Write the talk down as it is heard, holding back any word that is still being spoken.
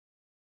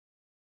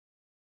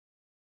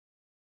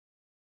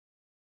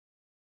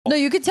No,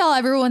 you could tell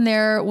everyone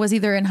there was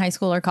either in high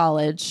school or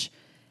college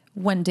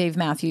when Dave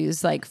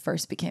Matthews like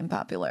first became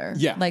popular.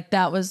 Yeah. Like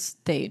that was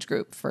the age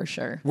group for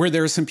sure. Where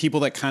there were some people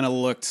that kind of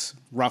looked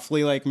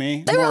roughly like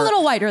me. They were a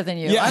little whiter than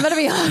you. Yeah. I'm going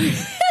to be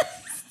honest.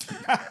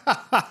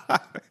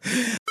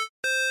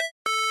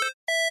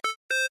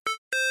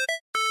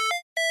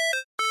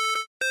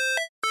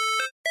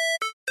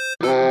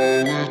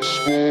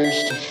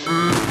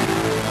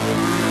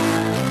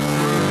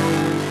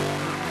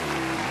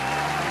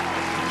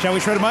 Shall we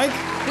shred a mic?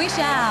 We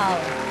shall.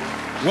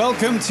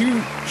 Welcome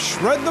to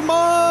Shred the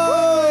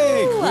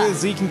Mic with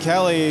Zeke and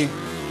Kelly.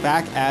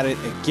 Back at it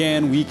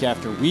again, week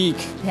after week.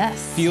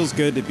 Yes. Feels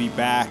good to be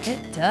back.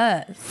 It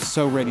does.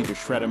 So ready to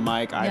shred a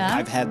mic. Yeah?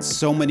 I've had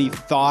so many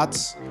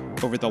thoughts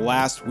over the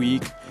last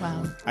week.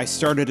 Wow. I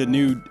started a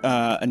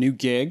new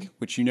gig,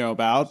 which you know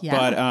about, Yeah.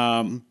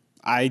 but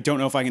I don't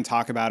know if I can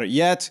talk about it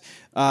yet.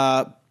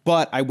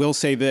 But I will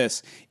say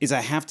this, is I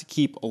have to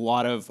keep a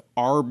lot of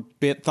our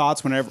bit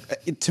thoughts whenever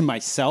to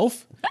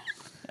myself.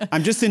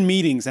 I'm just in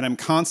meetings and I'm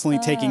constantly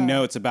taking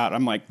notes about,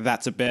 I'm like,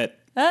 that's a bit.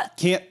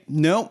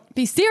 No.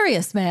 Be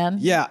serious, man.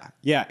 Yeah.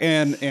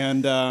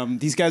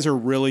 And these guys are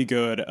really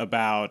good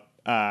about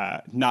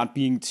not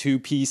being too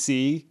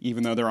PC,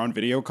 even though they're on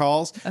video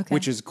calls,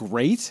 which is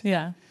great.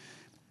 Yeah.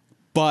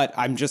 But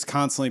I'm just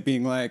constantly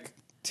being like,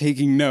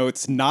 taking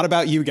notes, not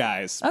about you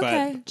guys.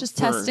 Okay. But Just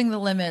testing the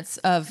limits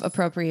of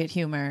appropriate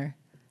humor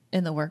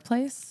in the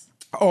workplace.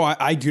 Oh,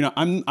 I do not.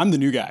 I'm the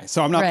new guy,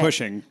 so I'm not Right.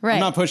 pushing. Right. I'm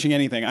not pushing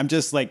anything. I'm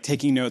just like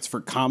taking notes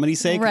for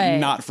comedy's sake, Right.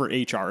 not for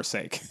HR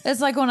sake.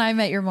 It's like when I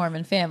met your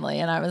Mormon family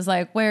and I was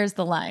like, where's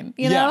the line?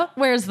 You Yeah. know,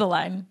 where's the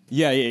line?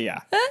 Yeah.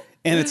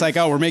 And it's like,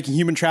 oh, we're making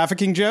human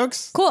trafficking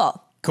jokes?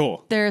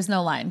 Cool. There is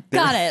no line.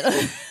 Got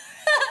it.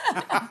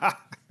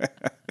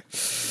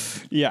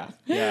 Yeah,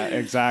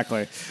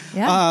 exactly.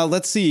 Yeah.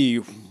 Let's see.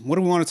 What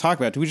do we want to talk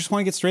about? Do we just want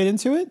to get straight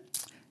into it?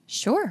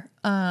 Sure.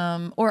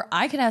 Or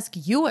I could ask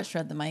you what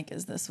Shred the Mic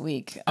is this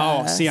week.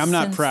 Oh, see, I'm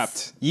not since-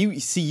 prepped.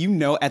 You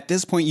know, at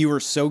this point you are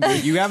so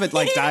good. You have it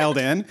like dialed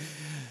in.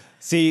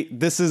 See,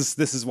 this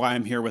is why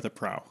I'm here with a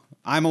pro.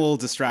 I'm a little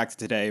distracted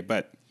today,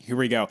 but here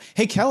we go.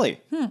 Hey, Kelly,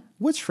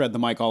 what's Shred the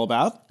Mic all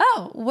about?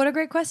 Oh, what a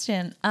great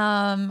question.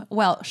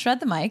 Well, Shred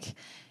the Mic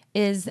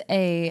is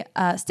a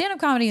stand-up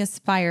comedy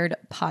inspired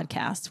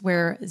podcast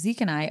where Zeke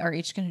and I are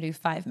each going to do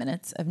 5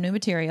 minutes of new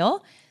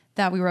material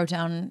that we wrote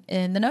down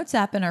in the Notes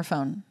app in our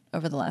phone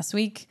over the last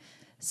week.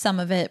 Some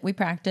of it we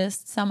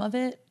practiced, some of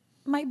it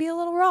might be a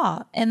little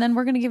raw, and then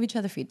we're going to give each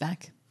other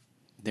feedback.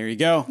 There you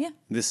go. Yeah.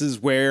 This is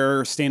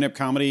where stand-up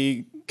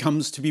comedy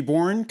comes to be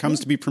born,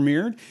 comes to be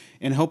premiered,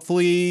 and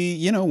hopefully,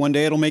 one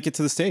day it'll make it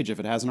to the stage if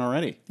it hasn't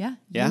already. Yeah.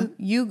 Yeah?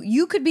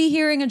 You could be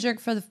hearing a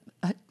jerk for the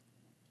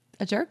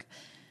a jerk?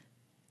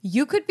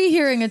 You could be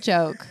hearing a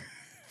joke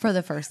for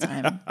the first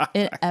time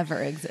it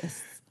ever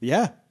exists.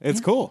 Yeah,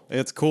 it's cool.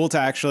 It's cool to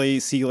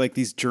actually see like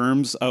these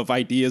germs of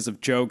ideas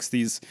of jokes,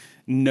 these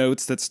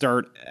notes that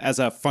start as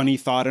a funny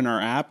thought in our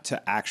app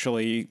to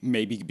actually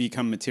maybe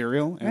become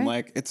material. And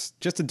like, it's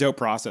just a dope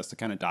process to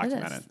kind of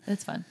document it.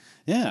 It's fun.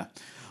 Yeah.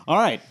 All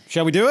right.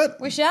 Shall we do it?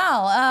 We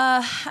shall.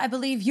 I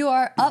believe you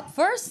are up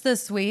first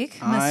this week,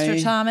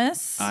 Mr.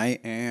 Thomas. I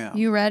am.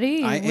 You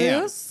ready? I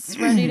am. Loose?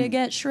 Ready to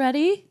get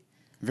shreddy?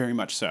 Very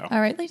much so.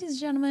 All right, ladies and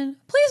gentlemen,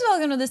 please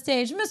welcome to the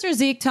stage Mr.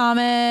 Zeke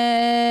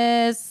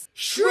Thomas.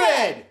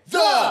 Shred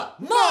the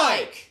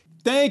Mic!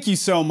 Thank you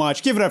so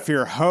much. Give it up for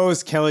your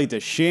host, Kelly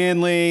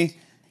DeShanley.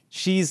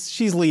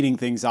 She's leading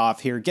things off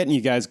here, getting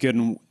you guys good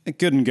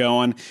and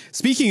going.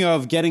 Speaking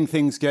of getting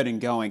things good and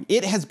going,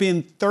 it has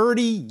been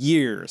 30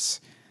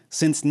 years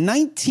since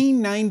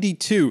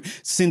 1992,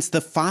 since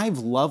the 5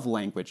 love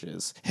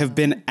languages have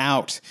been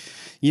out.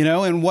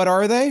 And what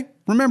are they?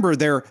 Remember,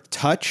 they're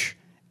touch,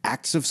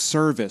 acts of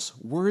service,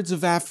 words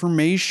of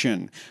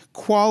affirmation,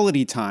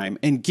 quality time,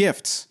 and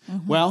gifts.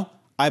 Well,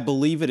 I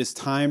believe it is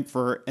time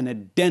for an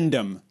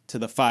addendum to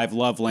the 5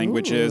 love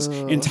languages.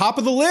 And top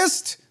of the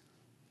list,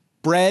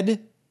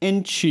 bread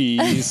and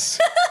cheese.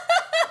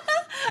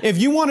 If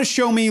you want to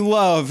show me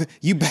love,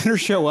 you better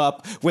show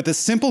up with a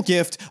simple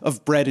gift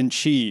of bread and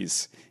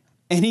cheese.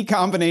 Any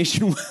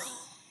combination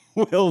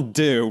will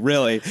do,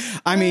 really.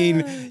 I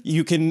mean,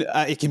 you can.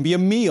 It can be a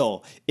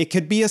meal. It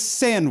could be a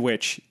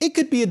sandwich. It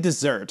could be a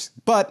dessert.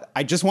 But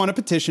I just want to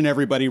petition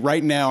everybody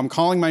right now. I'm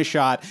calling my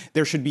shot.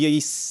 There should be a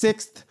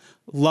 6th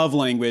love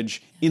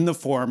language in the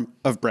form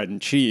of bread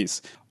and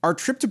cheese. Our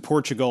trip to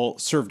Portugal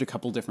served a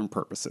couple different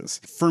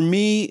purposes. For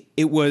me,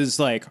 it was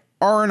like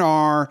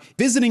R&R,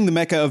 visiting the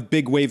mecca of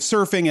big wave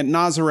surfing at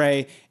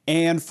Nazaré,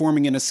 and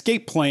forming an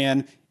escape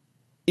plan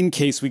in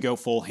case we go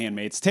full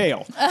Handmaid's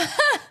Tale,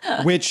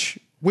 which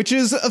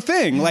is a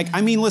thing. Like, I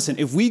mean, listen,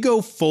 if we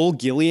go full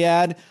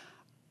Gilead,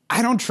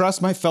 I don't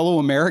trust my fellow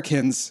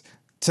Americans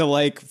to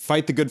like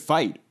fight the good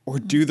fight or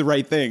do the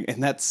right thing.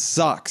 And that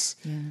sucks.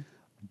 Yeah.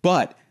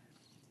 But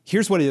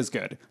here's what is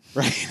good,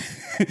 right?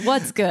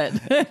 What's good?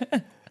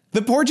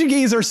 The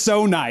Portuguese are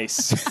so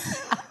nice,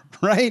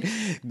 right?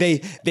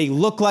 They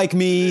look like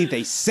me.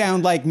 They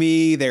sound like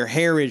me. Their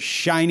hair is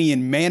shiny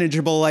and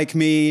manageable like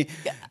me.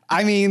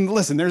 I mean,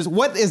 listen,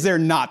 what is there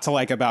not to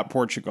like about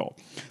Portugal?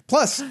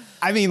 Plus,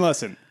 I mean,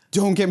 listen,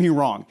 don't get me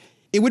wrong.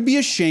 It would be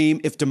a shame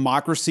if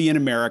democracy in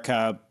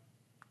America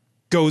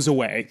goes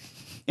away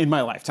in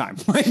my lifetime.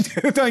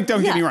 Don't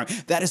get me wrong.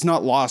 That is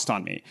not lost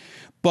on me.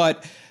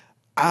 But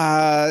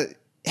have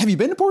you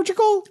been to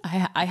Portugal?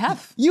 I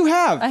have. You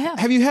have? I have.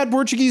 Have you had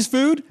Portuguese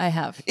food? I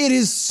have. It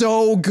is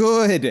so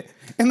good.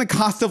 And the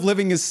cost of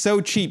living is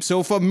so cheap.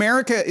 So if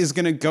America is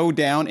going to go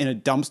down in a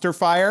dumpster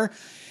fire,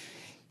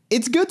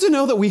 it's good to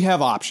know that we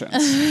have options.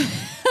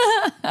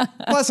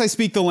 Plus, I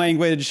speak the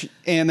language,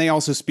 and they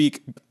also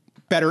speak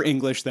better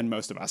English than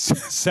most of us.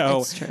 So,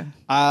 That's true.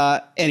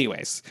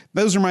 Anyways,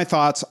 those are my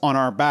thoughts on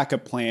our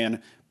backup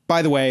plan.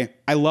 By the way,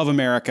 I love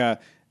America.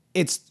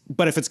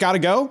 But if it's got to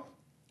go,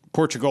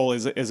 Portugal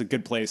is a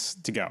good place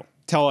to go.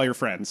 Tell all your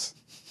friends.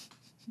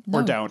 No,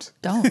 or don't.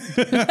 Don't.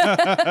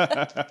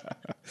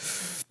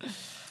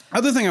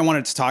 Other thing I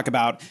wanted to talk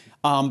about,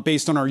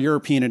 based on our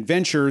European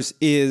adventures,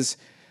 is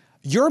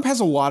Europe has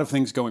a lot of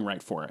things going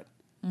right for it.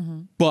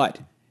 Mm-hmm. But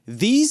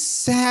these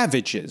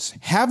savages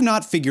have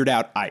not figured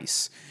out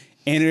ice.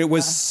 And it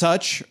was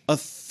such a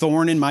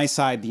thorn in my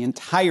side the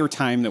entire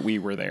time that we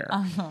were there.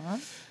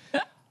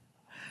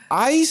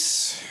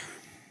 Ice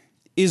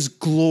is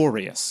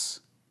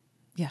glorious.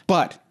 Yeah.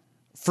 But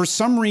for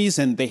some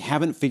reason, they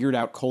haven't figured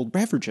out cold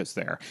beverages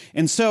there.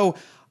 And so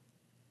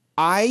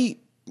I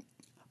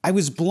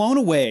was blown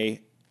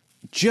away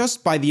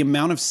just by the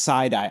amount of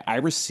side eye I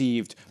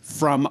received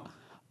from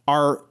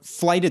our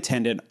flight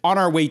attendant on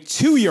our way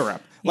to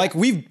Europe. Yeah. Like,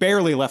 we've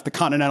barely left the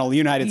continental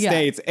United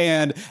States,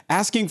 and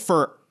asking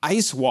for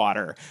ice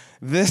water.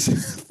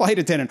 This flight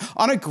attendant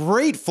on a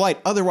great flight,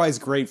 otherwise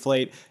great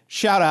flight.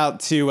 Shout out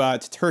to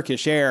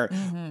Turkish Air.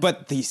 Mm-hmm.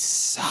 But the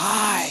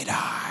side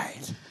eye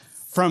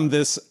from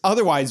this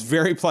otherwise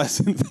very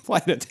pleasant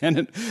flight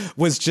attendant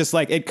was just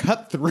like, it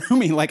cut through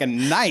me like a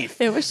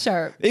knife. It was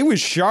sharp. It was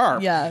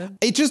sharp. Yeah.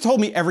 It just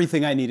told me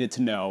everything I needed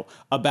to know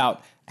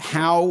about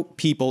how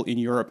people in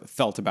Europe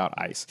felt about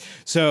ice.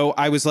 So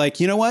I was like,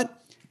 you know what?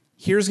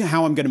 Here's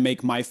how I'm going to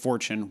make my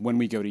fortune when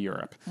we go to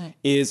Europe,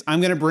 is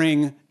I'm going to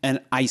bring an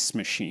ice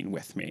machine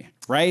with me,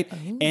 right?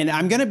 Ooh. And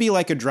I'm going to be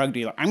like a drug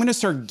dealer. I'm going to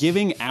start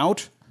giving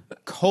out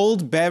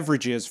cold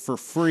beverages for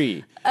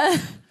free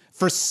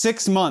for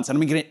 6 months. And I'm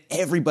going to get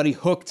everybody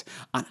hooked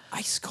on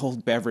ice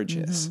cold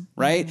beverages,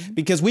 right? Mm-hmm.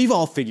 Because we've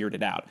all figured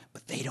it out,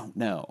 but they don't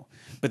know.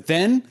 But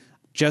then,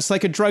 just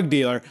like a drug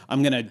dealer,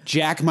 I'm going to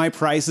jack my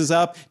prices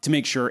up to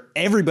make sure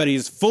everybody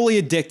is fully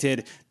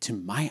addicted to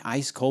my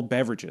ice cold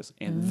beverages.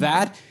 And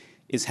that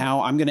is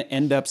how I'm going to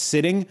end up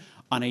sitting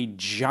on a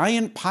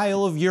giant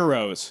pile of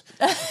euros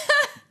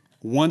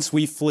once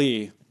we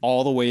flee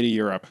all the way to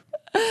Europe.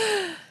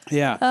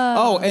 Yeah.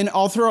 And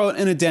I'll throw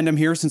an addendum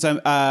here since I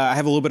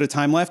have a little bit of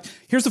time left.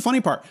 Here's the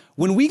funny part.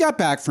 When we got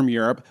back from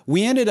Europe,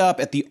 we ended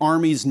up at the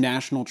Army's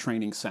National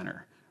Training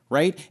Center,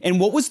 right? And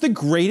what was the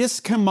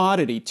greatest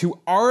commodity to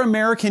our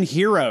American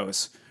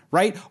heroes,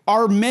 right?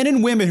 Our men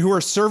and women who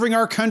are serving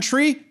our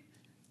country?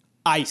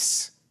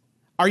 Ice.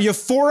 Are you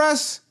for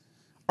us?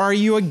 Are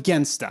you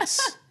against us?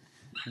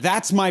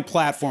 That's my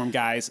platform,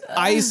 guys.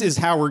 Ice is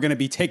how we're going to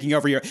be taking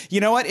over Europe. You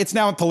know what? It's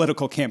now a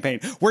political campaign.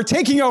 We're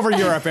taking over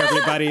Europe,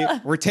 everybody.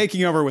 We're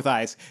taking over with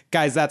ice.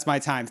 Guys, that's my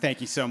time. Thank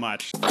you so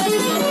much. Give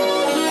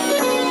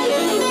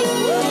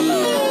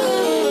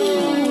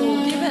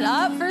it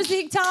up for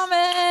Zeke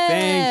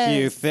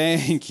Thomas.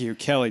 Thank you,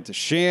 Kelly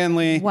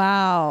DeShanley.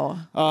 Wow.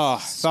 Oh,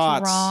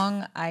 thoughts.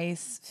 Strong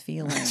ice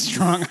feeling.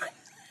 Strong.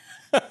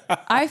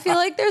 I feel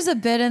like there's a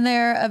bit in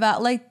there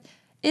about, like,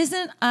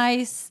 isn't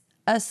ice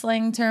a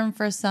slang term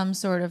for some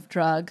sort of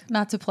drug?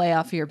 Not to play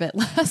off your bit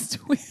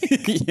last week.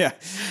 Yeah.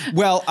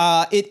 Well,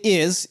 it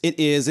is.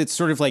 It's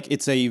sort of like,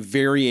 it's a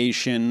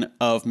variation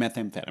of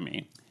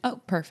methamphetamine.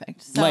 Oh,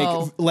 perfect.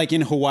 So, like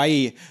in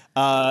Hawaii,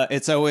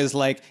 it's always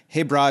like,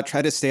 hey, bro,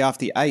 try to stay off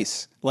the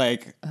ice.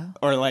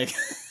 Or like...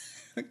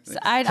 So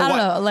I don't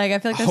know. Like, I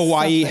feel like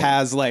Hawaii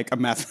has like a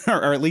meth,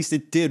 or at least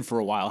it did for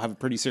a while, have a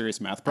pretty serious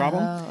meth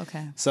problem. Oh,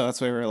 okay. So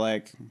that's why we were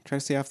like, try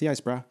to stay off the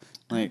ice, bro.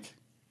 Like...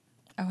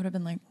 I would have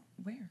been like,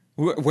 where?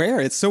 Where?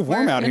 It's so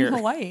warm out here. In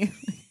Hawaii.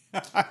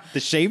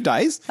 The shaved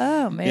ice?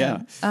 Oh,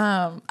 man.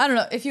 Yeah. I don't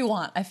know. If you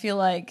want, I feel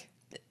like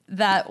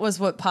that was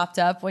what popped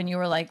up when you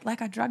were like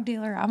a drug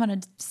dealer, I'm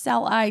going to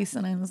sell ice.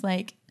 And I was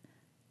like,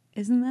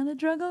 isn't that a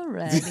drug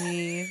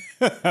already?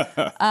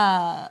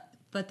 But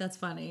that's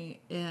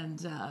funny.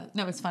 And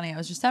no, it's funny. I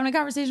was just having a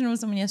conversation with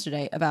someone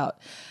yesterday about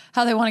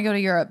how they want to go to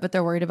Europe, but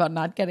they're worried about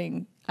not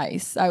getting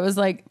ice. I was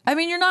like, I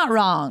mean, you're not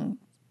wrong.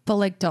 But,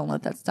 like, don't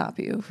let that stop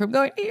you from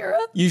going to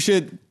Europe. You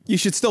should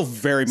still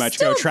very much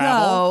go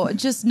travel. Go.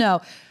 Just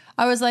no.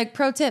 I was like,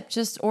 pro tip,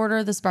 just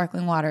order the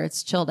sparkling water.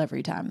 It's chilled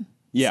every time.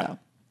 Yeah. So,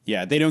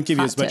 yeah, they don't give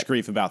you as much tip.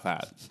 grief about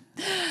that.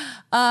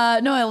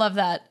 No, I love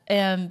that.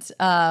 And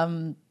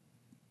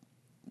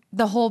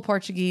the whole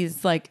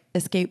Portuguese, like,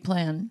 escape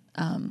plan,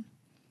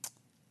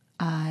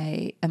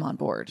 I am on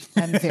board.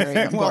 I'm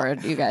very on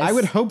board, you guys. I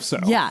would hope so.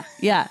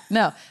 Yeah,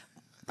 no.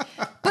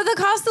 But the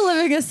cost of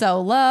living is so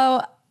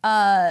low.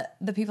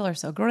 The people are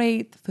so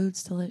great. The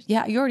food's delicious.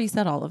 Yeah, you already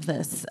said all of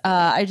this.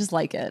 I just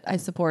like it. I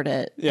support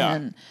it. Yeah.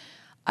 And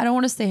I don't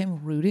want to say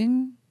I'm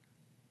rooting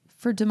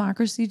for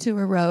democracy to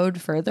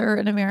erode further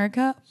in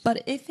America,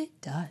 but if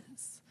it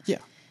does, Yeah.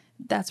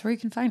 that's where you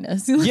can find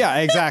us. Yeah,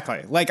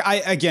 exactly. Like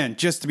again,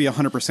 just to be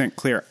 100%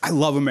 clear, I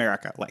love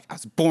America. Like I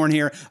was born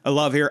here. I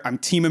love here. I'm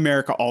team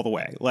America all the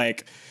way.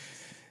 Like,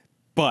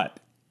 but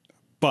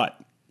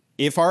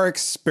if our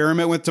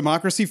experiment with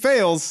democracy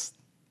fails,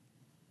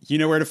 you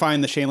know where to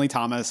find the Shanley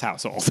Thomas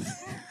household.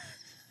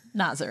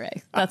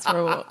 Nazare. That's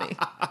where we'll be.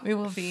 We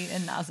will be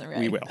in Nazare.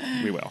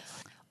 We will.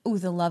 Ooh,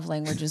 the love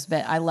languages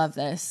bit. I love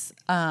this.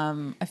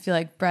 I feel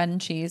like bread and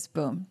cheese,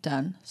 boom,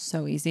 done.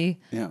 So easy.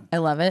 Yeah. I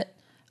love it.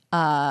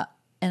 And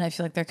I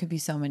feel like there could be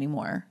so many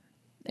more.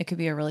 It could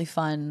be a really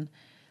fun,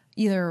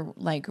 either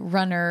like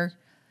runner,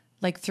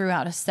 like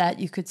throughout a set,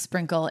 you could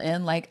sprinkle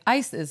in like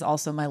ice is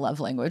also my love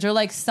language, or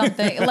like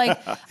something like,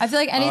 I feel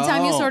like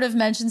anytime you sort of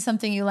mention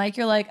something you like,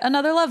 you're like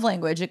another love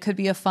language. It could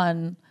be a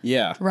fun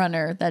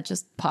runner that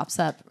just pops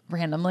up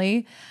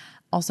randomly.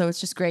 Also, it's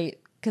just great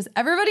because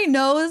everybody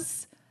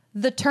knows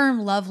the term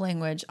love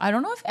language. I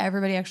don't know if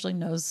everybody actually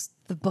knows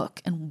the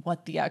book and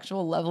what the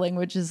actual love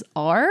languages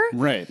are.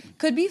 Right.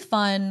 Could be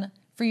fun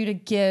for you to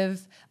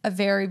give a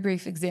very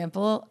brief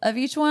example of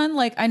each one.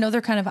 Like, I know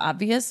they're kind of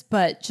obvious,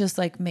 but just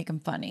like make them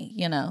funny,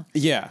 you know?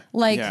 Yeah.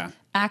 Like yeah.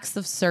 acts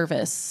of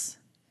service.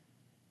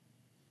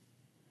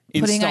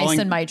 Putting ice Installing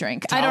in my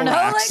drink. I towel don't know.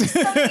 racks.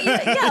 Like,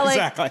 yeah,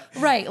 like,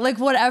 Exactly. right. Like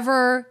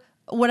whatever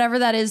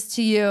that is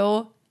to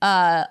you,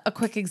 a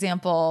quick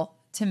example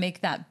to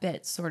make that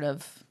bit sort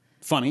of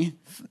Funny.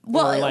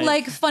 well, Or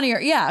like funnier,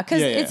 yeah, because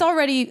Yeah, yeah. it's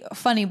already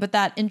funny. But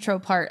that intro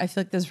part, I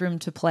feel like there's room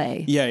to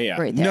play. Yeah.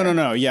 right there.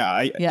 No.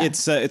 Yeah. Yeah.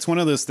 It's one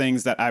of those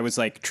things that I was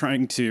like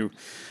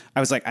I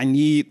was like, I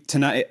need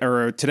tonight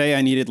or today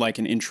I needed like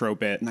an intro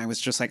bit. And I was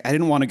just like, I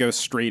didn't want to go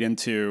straight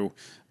into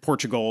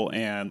Portugal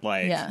and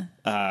like,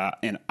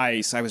 and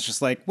ice. I was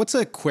just like, what's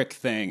a quick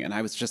thing? And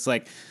I was just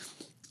like,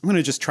 I'm going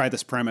to just try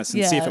this premise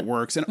and see if it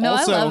works. And No,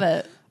 also, I love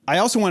it. I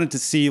also wanted to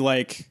see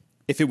like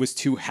if it was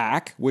too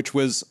hack, which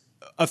was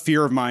a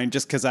fear of mine,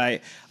 just because I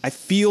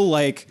feel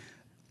like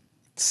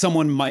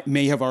someone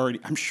may have already,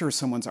 I'm sure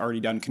someone's already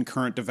done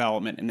concurrent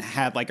development and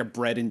had like a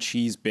bread and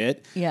cheese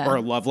bit or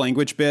a love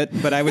language bit.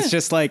 But I was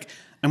just like,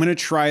 I'm going to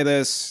try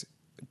this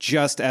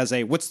just as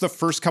what's the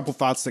first couple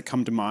thoughts that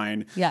come to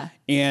mind? Yeah.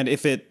 And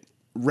if it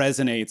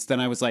resonates, then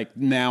I was like,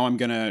 now I'm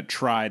going to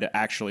try to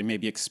actually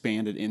maybe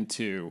expand it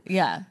into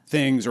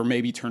things, or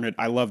maybe turn it.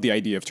 I love the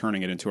idea of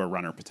turning it into a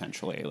runner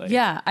potentially. Like,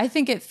 yeah, I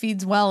think it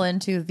feeds well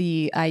into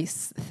the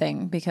ice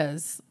thing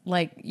because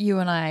like you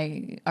and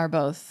I are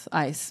both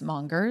ice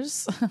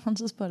mongers. I'll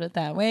just put it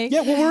that way.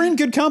 Yeah, well, we're in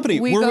good company.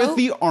 We're with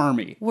the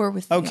army. We're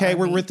with the army.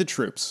 We're with the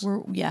troops.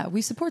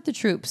 We support the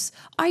troops.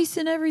 Ice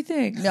and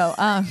everything. No,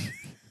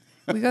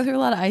 we go through a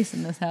lot of ice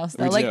in this house,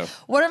 though. We Like, do.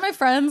 one of my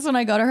friends, when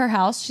I go to her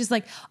house, she's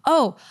like,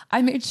 "Oh,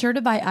 I made sure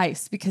to buy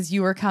ice because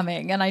you were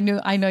coming, and I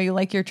know you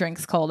like your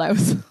drinks cold." I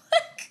was like,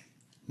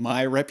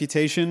 My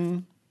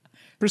reputation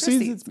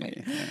precedes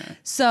me. Yeah.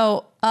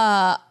 so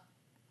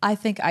I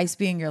think ice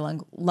being your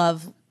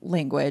love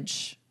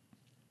language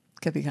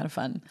could be kind of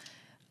fun.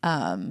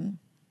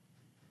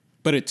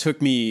 But it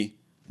took me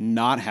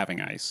not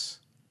having ice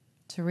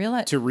To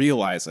realize, to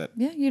realize it.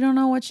 yeah, you don't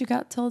know what you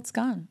got till it's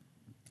gone.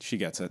 She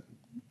gets it.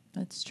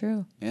 That's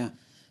true. Yeah.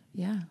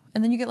 Yeah.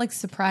 And then you get like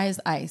surprise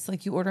ice.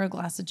 Like you order a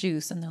glass of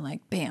juice and they're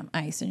like, bam,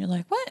 ice. And you're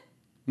like, what?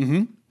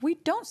 Mm-hmm. We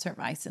don't serve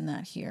ice in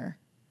that here.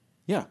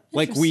 Yeah.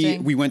 Like we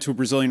Interesting. went to a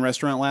Brazilian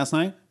restaurant last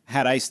night,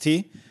 had iced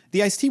tea.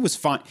 The iced tea was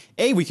fine.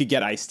 We could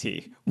get iced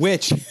tea,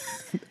 which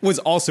was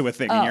also a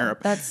thing in Europe.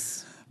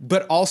 That's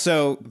But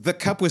also the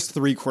cup was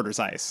 3/4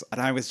 ice.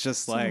 And I was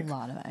just like, a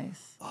lot of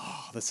ice.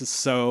 oh, this is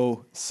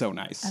so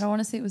nice. I don't want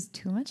to say it was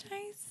too much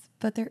ice,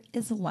 but there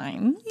is a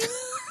line.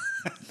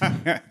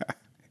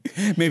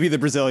 Maybe the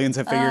Brazilians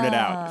have figured it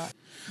out.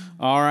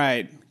 All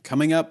right.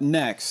 Coming up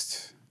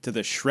next to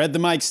the Shred the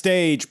Mic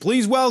stage,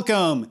 please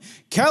welcome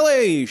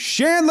Kelly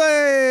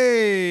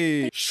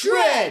Shanley.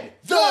 Shred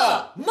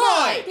the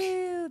mic!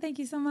 Ew, thank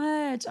you so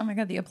much. Oh my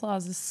God, the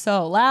applause is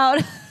so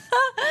loud.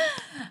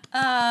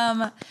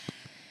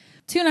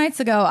 2 nights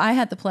ago, I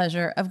had the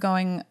pleasure of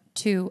going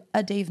to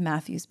a Dave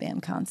Matthews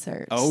Band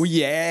concert. Oh,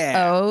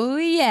 yeah. Oh,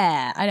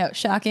 yeah. I know.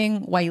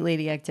 Shocking white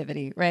lady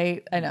activity,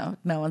 right? I know.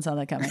 No one saw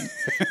that coming.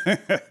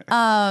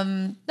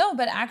 No,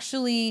 but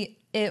actually,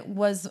 it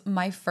was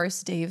my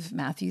first Dave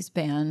Matthews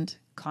Band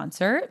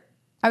concert.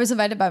 I was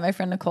invited by my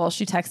friend Nicole.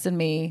 She texted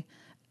me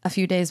a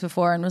few days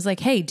before and was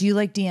like, hey, do you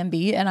like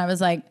DMB? And I was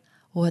like,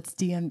 what's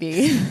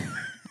DMB?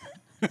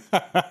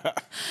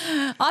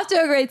 Off to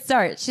a great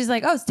start. She's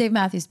like, oh, it's Dave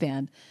Matthews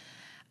Band.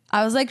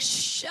 I was like,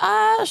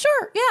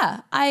 sure, yeah.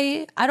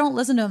 I don't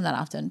listen to them that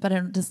often, but I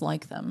don't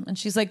dislike them. And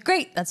she's like,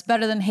 great, that's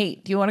better than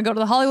hate. Do you want to go to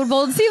the Hollywood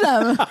Bowl and see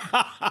them?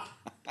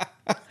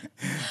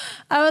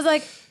 I was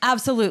like,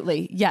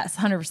 absolutely, yes,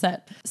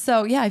 100%.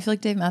 So yeah, I feel like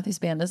Dave Matthews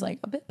Band is like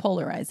a bit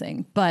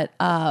polarizing, but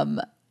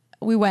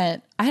we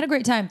went. I had a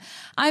great time.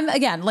 I'm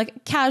again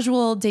like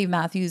casual Dave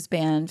Matthews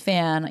Band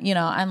fan. You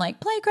know, I'm like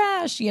play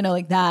Crash. You know,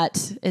 like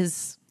that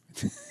is,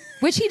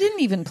 which he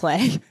didn't even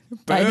play.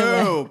 By the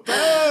way,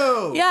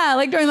 Boo! yeah,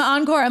 like during the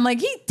encore, I'm like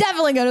he's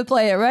definitely gonna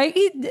play it, right?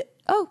 He's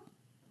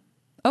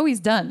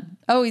done.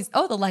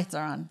 The lights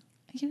are on.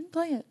 He didn't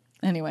play it.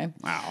 Anyway.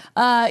 Wow.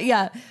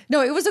 Yeah.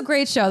 No, it was a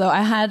great show though.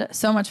 I had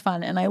so much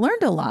fun and I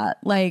learned a lot.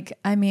 Like,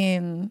 I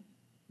mean,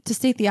 to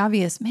state the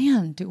obvious,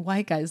 man, do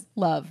white guys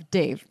love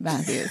Dave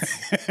Matthews.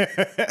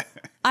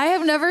 I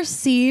have never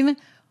seen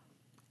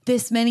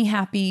this many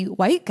happy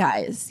white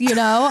guys, you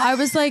know? I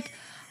was like,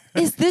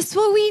 is this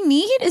what we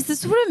need? Is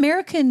this what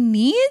America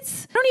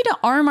needs? We don't need to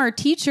arm our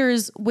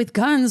teachers with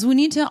guns. We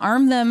need to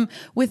arm them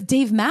with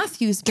Dave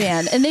Matthews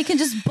Band and they can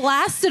just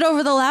blast it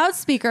over the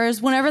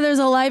loudspeakers whenever there's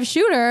a live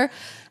shooter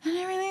and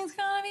everything's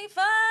gonna be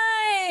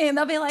fine.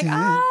 They'll be like,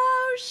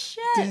 oh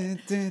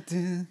shit.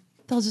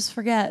 They'll just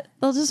forget.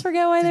 They'll just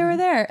forget why they were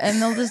there.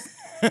 And they'll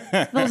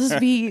just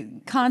be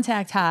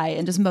contact high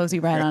and just mosey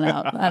right on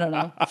out. I don't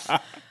know.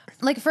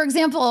 Like, for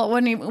example,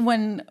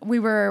 when we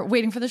were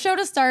waiting for the show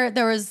to start,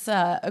 there was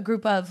a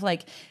group of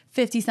like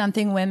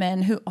 50-something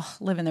women who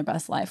living their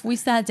best life. We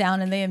sat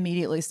down and they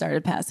immediately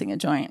started passing a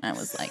joint. I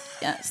was like,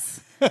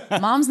 yes.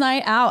 Mom's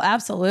night out,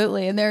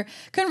 absolutely. And they're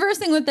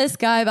conversing with this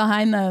guy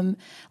behind them,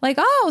 like,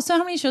 oh, so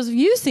how many shows have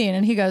you seen?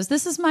 And he goes,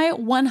 this is my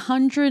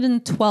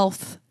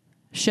 112th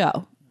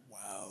show.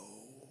 Wow.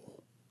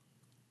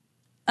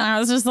 And I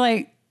was just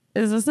like,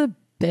 is this a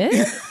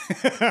bit?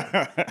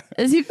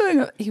 Is he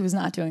doing he was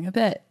not doing a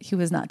bit. He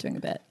was not doing a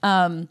bit.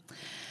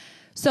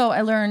 So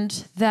I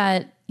learned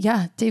that,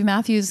 yeah, Dave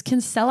Matthews can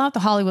sell out the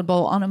Hollywood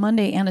Bowl on a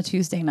Monday and a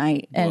Tuesday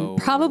night. And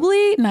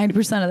probably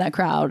 90% of that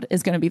crowd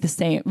is going to be the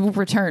same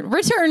return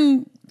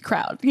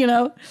crowd, you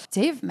know?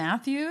 Dave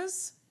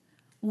Matthews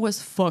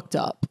was fucked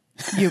up,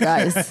 you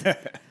guys.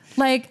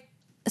 Like,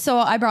 so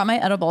I brought my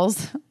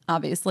edibles,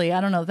 obviously.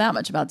 I don't know that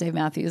much about Dave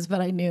Matthews,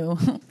 but I knew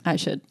I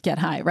should get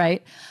high,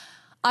 right?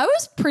 I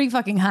was pretty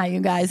fucking high, you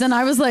guys. And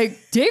I was like,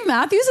 Dave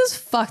Matthews is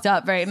fucked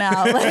up right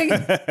now. Like,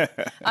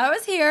 I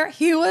was here.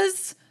 He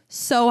was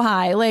so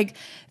high. Like,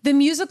 the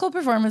musical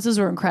performances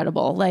were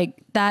incredible.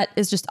 Like, that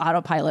is just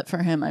autopilot for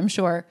him, I'm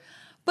sure.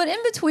 But in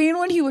between,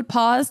 when he would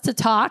pause to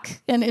talk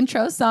and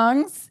intro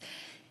songs,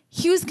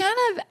 he was kind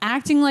of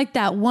acting like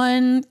that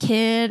one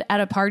kid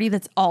at a party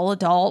that's all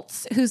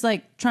adults who's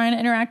like trying to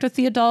interact with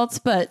the adults,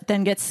 but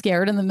then gets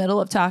scared in the middle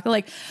of talking.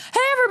 Like, hey,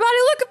 everybody,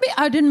 look at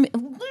me.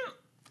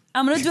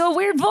 I'm going to do a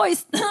weird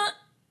voice.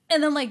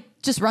 And then like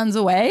just runs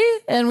away.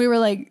 And we were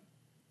like,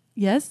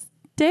 yes,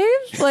 Dave?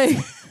 Like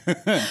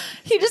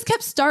he just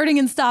kept starting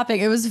and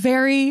stopping. It was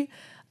very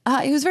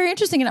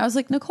interesting. And I was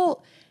like,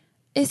 Nicole,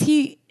 is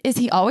he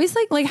always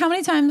like how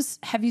many times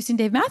have you seen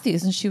Dave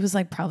Matthews? And she was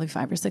like, probably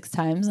 5 or 6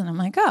 times. And I'm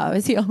like, oh,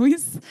 is he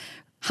always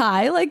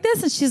high like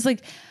this? And she's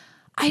like,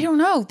 I don't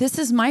know. This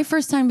is my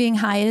first time being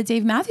high at a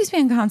Dave Matthews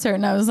Band concert.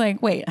 And I was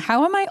like, wait,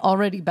 how am I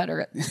already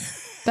better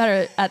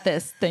at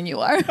this than you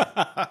are?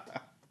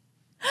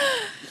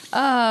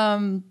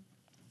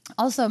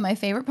 Also, my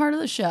favorite part of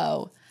the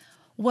show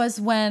was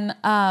when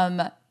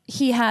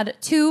he had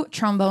 2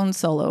 trombone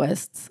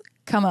soloists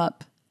come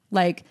up,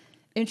 like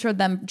intro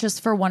them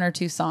just for 1 or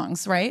 2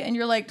 songs, right? And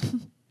you're like,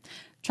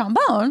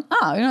 trombone?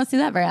 Oh, you don't see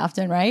that very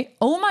often, right?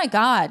 Oh my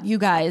God, you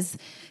guys.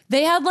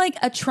 They had like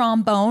a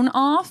trombone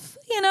off,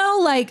 you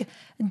know, like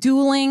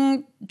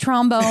dueling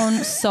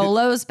trombone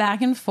solos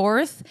back and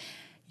forth.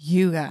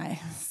 You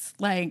guys,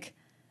 like,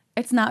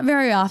 it's not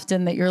very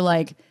often that you're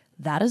like,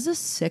 that is a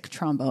sick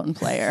trombone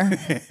player.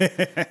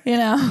 You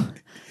know,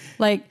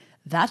 like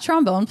that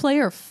trombone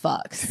player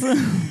fucks.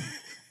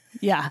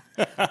 Yeah.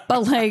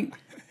 But like,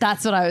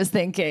 that's what I was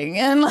thinking.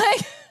 And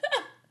like,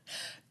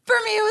 for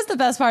me, it was the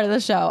best part of the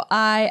show.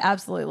 I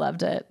absolutely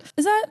loved it.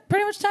 Is that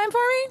pretty much time for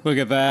me? Look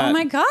at that. Oh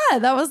my God.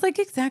 That was like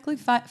exactly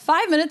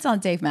 5 minutes on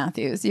Dave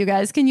Matthews. You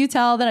guys, can you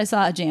tell that I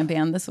saw a jam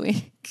band this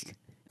week?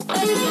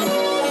 Kelly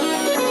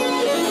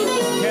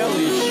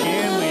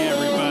Shanley,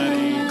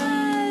 everybody.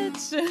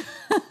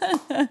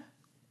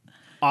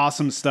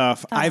 Awesome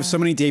stuff. I have so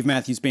many Dave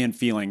Matthews Band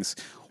feelings.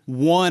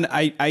 One,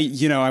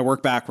 I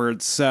work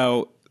backwards.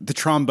 So the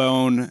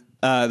tromboner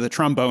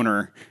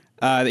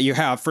that you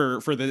have for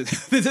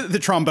the the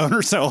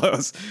tromboner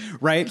solos,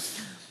 right?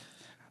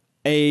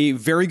 A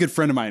very good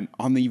friend of mine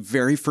on the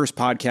very first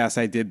podcast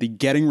I did, the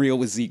Getting Real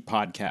with Zeke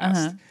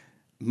podcast,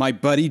 my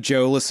buddy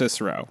Joe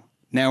LaCicero,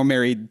 now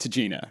married to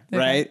Gina,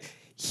 right?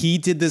 He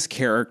did this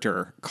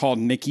character called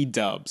Nicky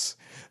Dubs,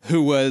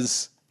 who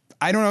was,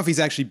 I don't know if he's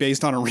actually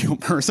based on a real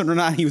person or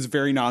not. He was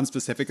very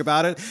non-specific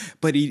about it,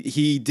 but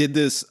he did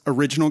this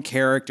original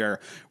character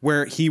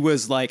where he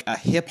was like a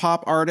hip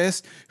hop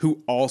artist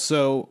who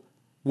also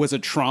was a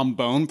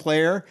trombone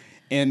player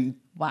and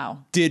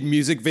did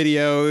music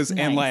videos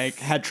and like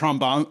had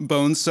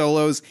trombone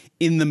solos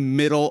in the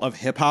middle of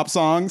hip hop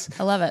songs.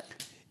 I love it.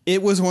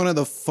 It was one of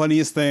the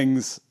funniest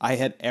things I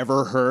had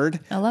ever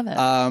heard. I love it.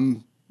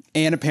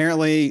 And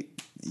apparently,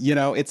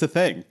 it's a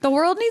thing. The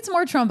world needs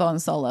more trombone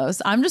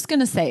solos. I'm just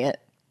going to say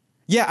it.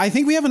 Yeah, I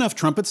think we have enough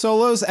trumpet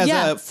solos as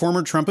Yeah. a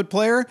former trumpet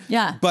player.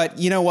 Yeah. But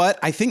you know what?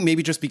 I think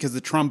maybe just because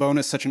the trombone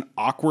is such an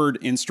awkward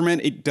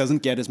instrument, it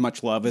doesn't get as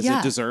much love as Yeah.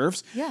 it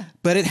deserves. Yeah.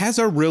 But it has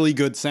a really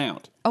good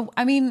sound. Oh,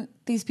 I mean,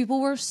 these people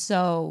were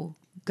so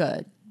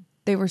good.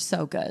 They were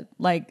so good.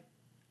 Like,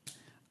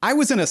 I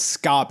was in a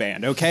ska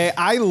band, okay?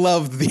 I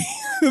loved the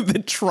the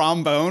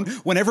trombone.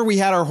 Whenever we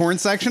had our horn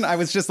section, I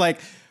was just like,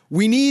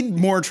 we need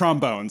more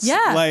trombones.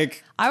 yeah.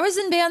 Like, I was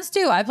in bands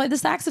too. I played the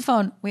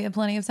saxophone. We had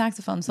plenty of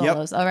saxophone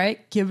solos. All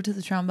right. Give it to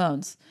the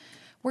trombones.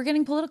 We're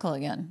getting political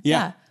again.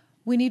 Yeah.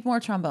 We need more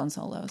trombone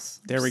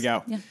solos. there we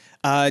go.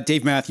 Yeah.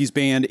 Dave Matthews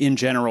Band in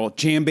general.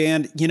 Jam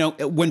band, you know,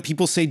 when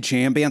people say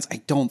jam bands,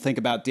 I don't think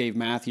about Dave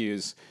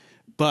Matthews.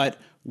 But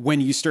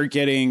when you start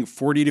getting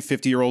 40 to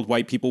 50-year-old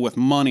white people with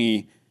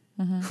money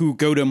who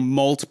go to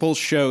multiple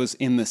shows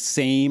in the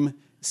same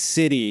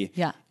city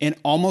Yeah. and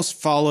almost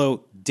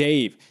follow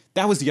Dave,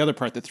 that was the other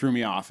part that threw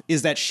me off,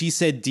 is that she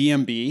said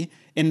DMB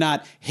and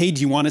not, hey, do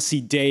you want to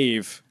see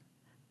Dave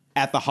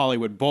at the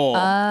Hollywood Bowl?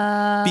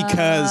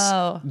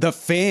 Because the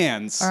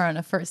fans, Or on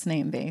a first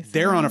name basis.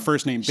 they're on a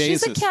first name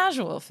basis. She's a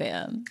casual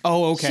fan.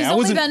 Oh, okay. She's I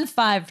only wasn't. been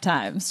 5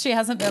 times. She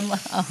hasn't been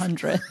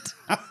 100.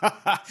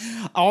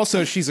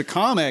 Also, she's a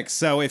comic,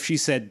 so if she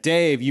said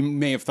Dave, you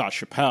may have thought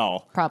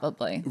Chappelle.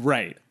 Probably.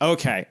 Right.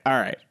 Okay. All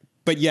right.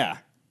 But yeah,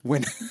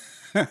 when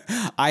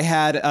I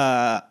had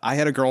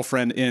a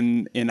girlfriend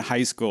in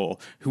high school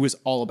who was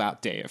all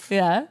about Dave.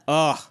 Yeah.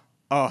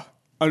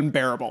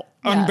 Unbearable.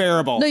 Yeah.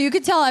 Unbearable. No, you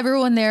could tell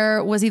everyone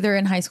there was either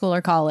in high school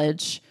or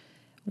college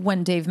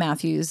when Dave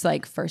Matthews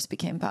like first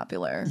became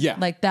popular. Yeah.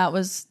 Like that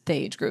was the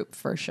age group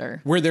for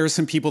sure. Where there were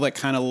some people that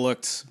kind of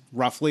looked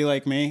roughly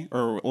like me,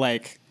 or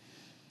like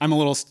I'm a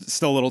little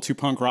still a little too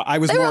punk rock. I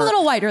was They more. were a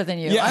little whiter than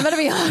you. Yeah. I'm gonna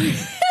be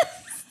honest.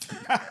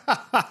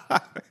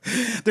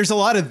 There's a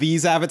lot of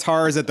these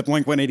avatars at the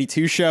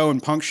Blink-182 show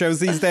and punk shows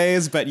these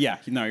days, but yeah,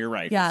 no, you're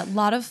right. Yeah, a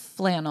lot of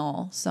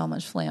flannel, so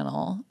much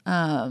flannel.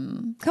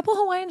 Couple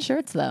Hawaiian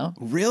shirts though.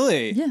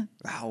 Really? Yeah.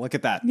 Wow, look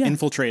at that.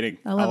 Infiltrating.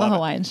 I love a it.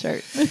 Hawaiian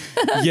shirt.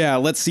 Yeah,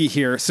 let's see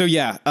here. So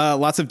yeah,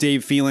 lots of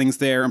Dave feelings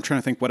there. I'm trying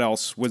to think what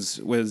else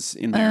was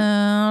in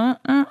there.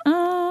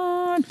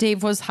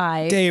 Dave was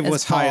high. Dave as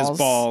was high as balls.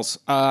 balls.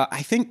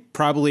 I think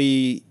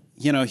probably,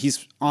 you know,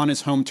 he's on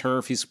his home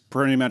turf. He's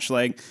pretty much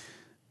like,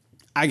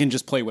 I can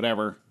just play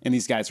whatever, and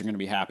these guys are going to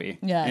be happy.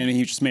 Yeah. And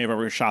he just may have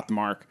overshot the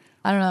mark.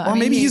 I don't know. Or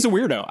maybe he's a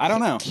weirdo. I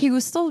don't know. He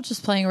was still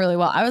just playing really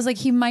well. I was like,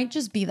 he might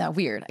just be that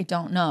weird. I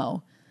don't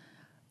know.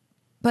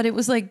 But it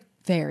was like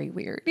very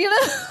weird, you know?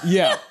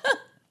 Yeah.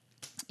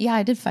 Yeah,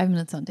 I did 5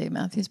 minutes on Dave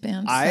Matthews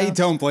Band. I so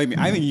don't blame you.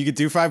 I think you could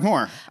do 5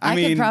 more. I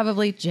mean, could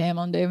probably jam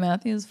on Dave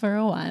Matthews for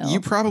a while. you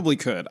probably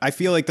could. I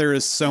feel like there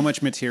is so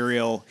much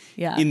material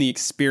Yeah. in the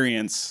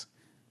experience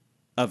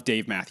of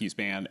Dave Matthews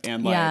Band.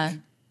 And like, Yeah.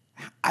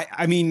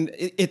 I mean,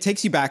 it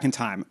takes you back in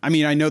time. I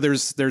mean, I know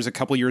there's a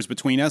couple years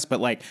between us, but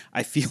like,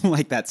 I feel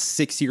like that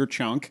 6-year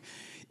chunk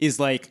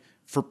is like,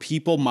 for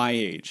people my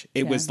age,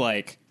 it was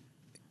like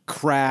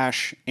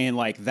Crash, and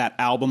like that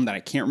album that I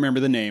can't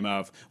remember the name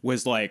of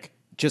was like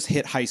just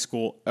hit high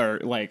school, or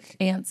like,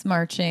 Ants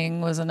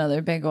Marching was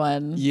another big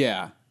one.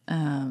 yeah. I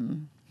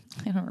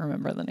don't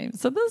remember the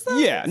names of this.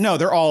 Yeah, no,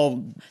 they're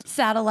all,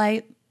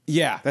 Satellite.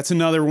 yeah, that's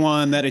another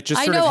one that it just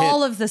I sort know of hit.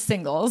 all of the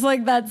singles.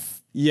 Like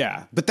that's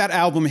Yeah, but that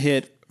album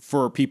hit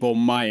for people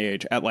my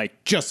age at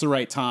like just the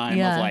right time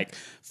Yeah. of like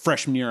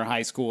freshman year of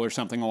high school or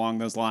something along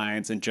those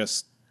lines, and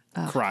just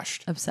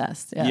crushed.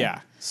 obsessed.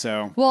 Yeah.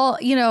 So Well,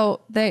 you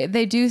know,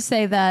 they do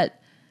say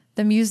that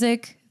the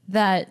music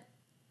that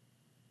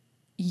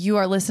you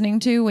are listening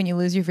to when you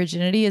lose your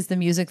virginity is the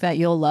music that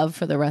you'll love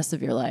for the rest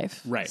of your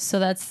life. Right. So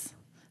that's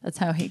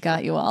how he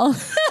got you all.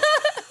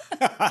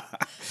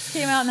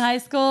 Came out in high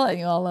school and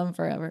you all love him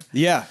forever.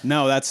 yeah,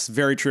 no, that's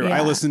very true. I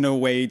Yeah. listen to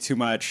way too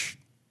much,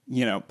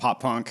 you know, pop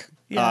punk,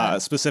 Yeah.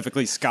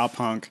 specifically ska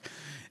punk,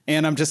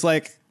 and I'm just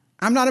like,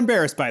 I'm not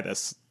embarrassed by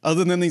this.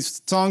 Other than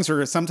these songs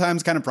are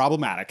sometimes kind of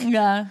problematic.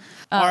 Yeah.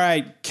 All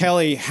right,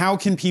 Kelly, how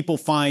can people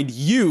find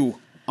you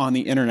on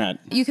the internet?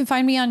 You can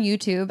find me on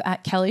YouTube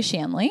at Kelly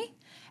Shanley.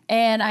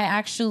 And I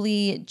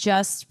actually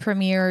just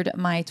premiered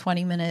my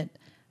 20-minute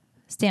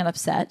stand-up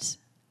set.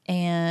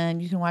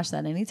 And you can watch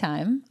that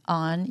anytime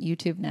on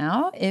YouTube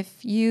now.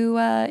 If you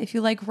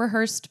like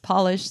rehearsed,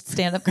 polished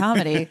stand-up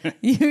comedy,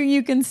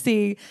 you can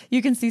see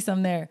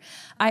some there.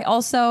 I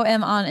also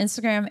am on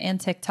Instagram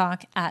and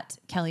TikTok at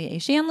Kelly A.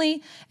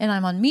 Shanley, and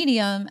I'm on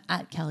Medium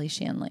at Kelly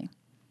Shanley.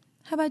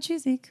 How about you,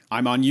 Zeke?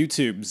 I'm on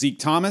YouTube, Zeke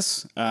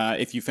Thomas.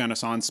 If you found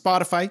us on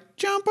Spotify,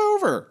 jump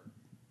over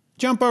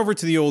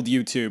to the old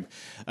YouTube,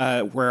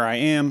 where I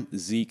am,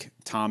 Zeke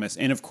Thomas.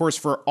 And of course,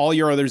 for all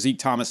your other Zeke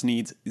Thomas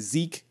needs,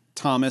 Zeke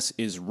Thomas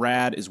is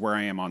rad is where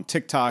I am on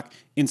TikTok,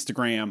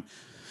 Instagram,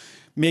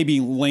 maybe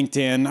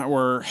LinkedIn,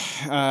 or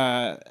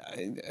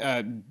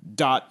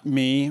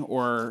 .me,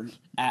 or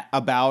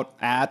about.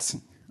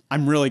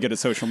 I'm really good at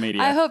social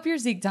media. I hope your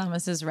Zeke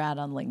Thomas is rad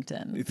on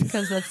LinkedIn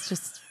because that's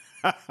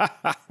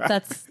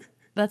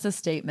That's a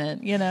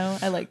statement, you know?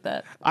 I like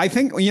that. I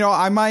think,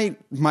 I might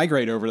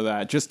migrate over to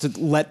that just to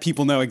let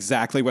people know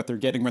exactly what they're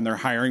getting when they're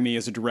hiring me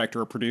as a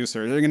director or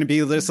producer. They're going to be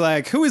just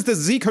like, who is this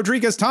Zeke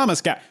Rodriguez Thomas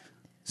guy?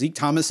 Zeke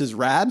Thomas is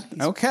rad?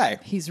 Okay.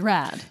 He's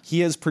rad.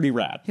 He is pretty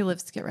rad. He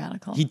lives to get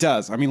radical. He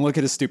does. I mean, look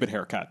at his stupid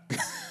haircut.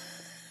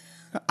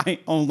 I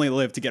only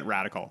live to get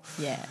radical.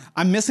 Yeah.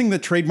 I'm missing the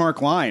trademark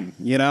line,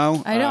 I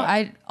know.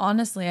 I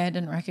honestly, I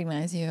didn't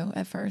recognize you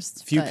at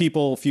first. Few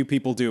people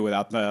do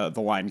without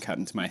the line cut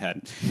into my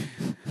head.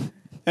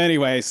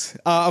 Anyways,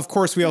 of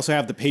course, we also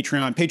have the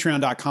Patreon,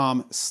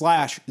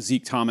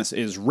 patreon.com/Zeke Thomas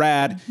is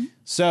rad. Mm-hmm.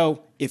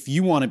 So if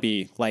you want to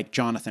be like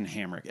Jonathan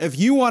Hamrick, if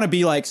you want to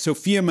be like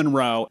Sophia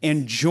Monroe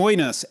and join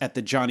us at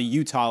the Johnny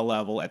Utah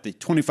level at the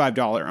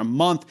 $25 a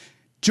month,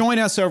 join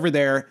us over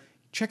there.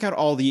 Check out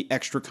all the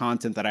extra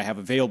content that I have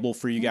available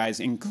for you guys,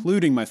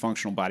 including my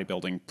functional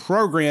bodybuilding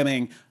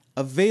programming,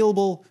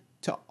 available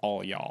to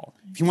all y'all.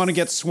 If you want to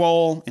get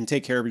swole and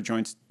take care of your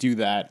joints, do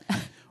that.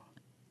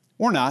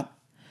 Or not.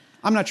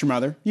 I'm not your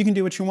mother. You can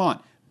do what you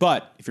want.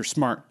 But if you're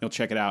smart, you'll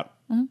check it out.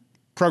 Mm-hmm.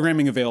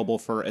 Programming available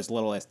for as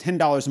little as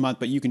 $10 a month,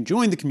 but you can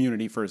join the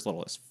community for as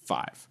little as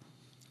 $5.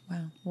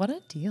 Wow, what a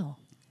deal.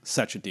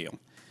 Such a deal.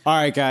 All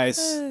right, guys.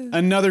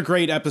 Another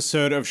great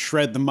episode of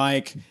Shred the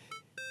Mic.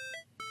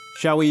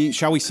 Shall we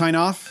sign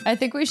off? I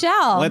think we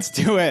shall. Let's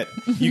do it.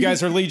 You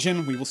guys are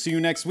Legion. We will see you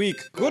next week.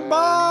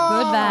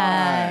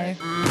 Goodbye.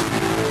 Goodbye.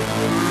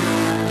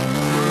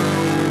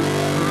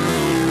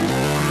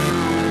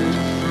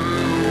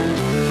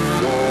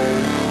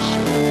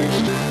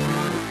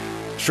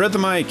 Shred the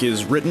Mic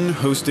is written,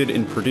 hosted,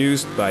 and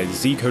produced by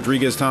Zeke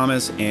Rodriguez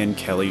Thomas and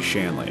Kelly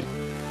Shanley.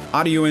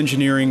 Audio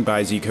engineering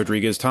by Zeke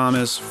Rodriguez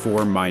Thomas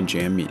for Mind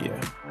Jam Media.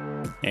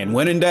 And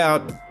when in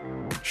doubt,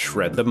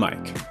 shred the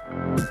mic.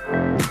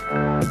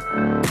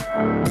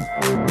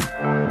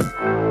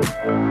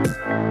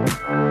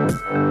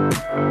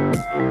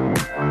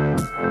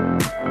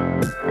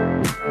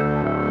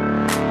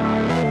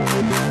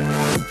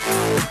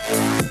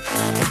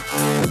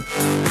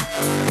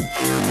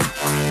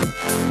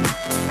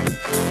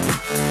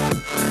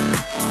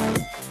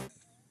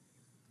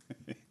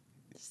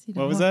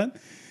 What was that?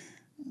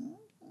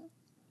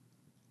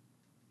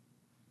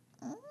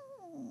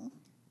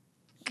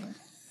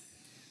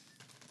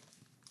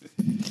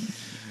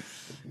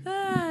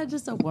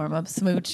 Just a warm-up smooch.